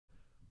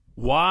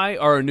Why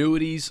are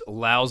annuities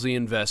lousy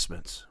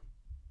investments?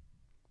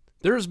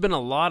 There has been a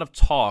lot of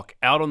talk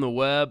out on the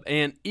web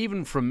and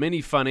even from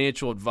many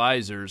financial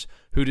advisors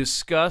who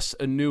discuss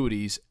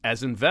annuities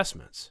as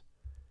investments.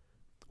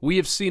 We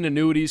have seen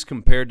annuities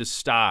compared to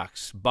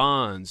stocks,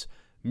 bonds,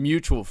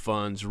 mutual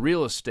funds,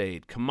 real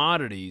estate,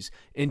 commodities,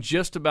 and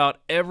just about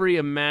every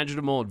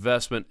imaginable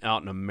investment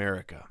out in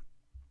America.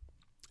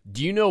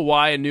 Do you know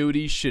why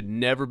annuities should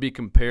never be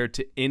compared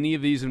to any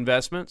of these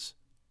investments?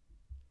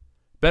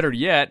 Better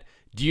yet,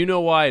 do you know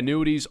why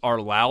annuities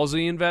are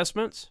lousy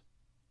investments?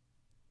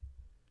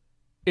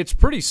 It's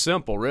pretty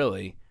simple,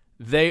 really.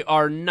 They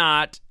are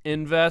not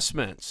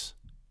investments.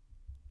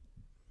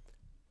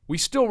 We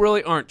still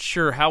really aren't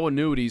sure how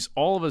annuities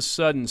all of a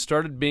sudden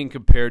started being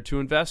compared to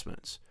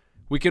investments.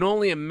 We can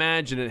only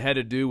imagine it had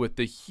to do with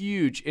the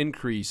huge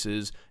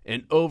increases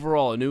in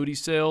overall annuity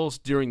sales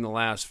during the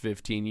last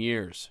 15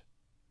 years.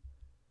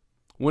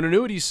 When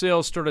annuity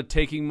sales started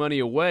taking money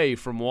away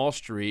from Wall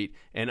Street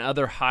and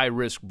other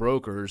high-risk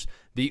brokers,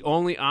 the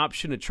only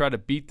option to try to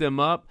beat them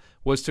up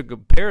was to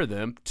compare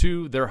them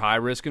to their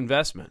high-risk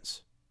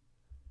investments.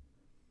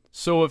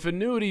 So if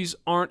annuities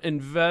aren't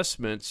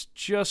investments,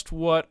 just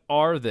what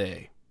are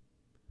they?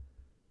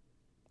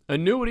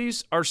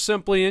 Annuities are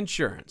simply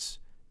insurance.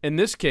 In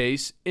this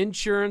case,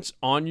 insurance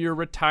on your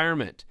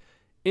retirement.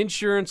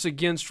 Insurance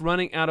against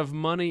running out of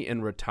money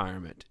in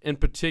retirement. In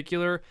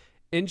particular,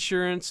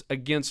 insurance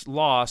against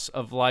loss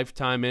of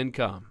lifetime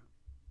income.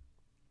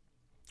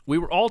 We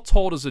were all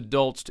told as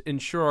adults to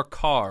insure our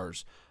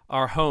cars,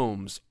 our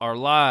homes, our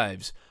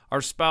lives,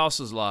 our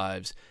spouses'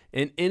 lives,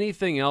 and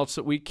anything else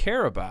that we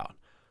care about.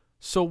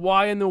 So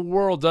why in the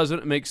world doesn't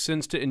it make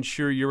sense to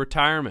insure your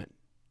retirement?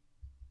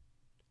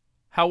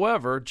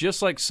 However,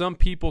 just like some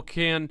people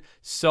can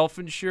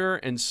self-insure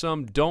and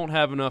some don't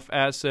have enough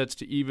assets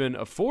to even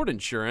afford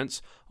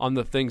insurance on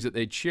the things that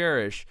they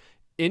cherish,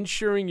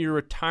 insuring your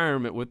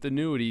retirement with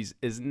annuities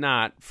is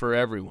not for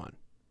everyone.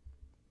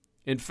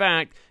 In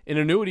fact, an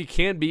annuity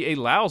can be a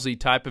lousy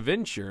type of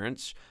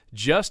insurance,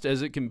 just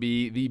as it can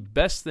be the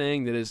best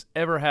thing that has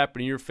ever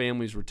happened in your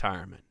family's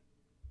retirement.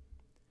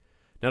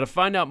 Now, to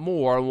find out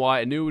more on why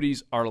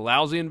annuities are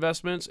lousy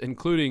investments,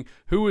 including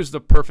who is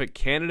the perfect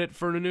candidate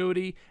for an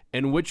annuity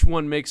and which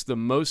one makes the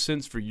most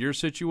sense for your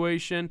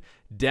situation,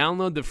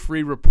 download the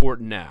free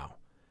report now.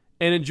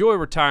 And enjoy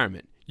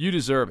retirement. You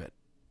deserve it.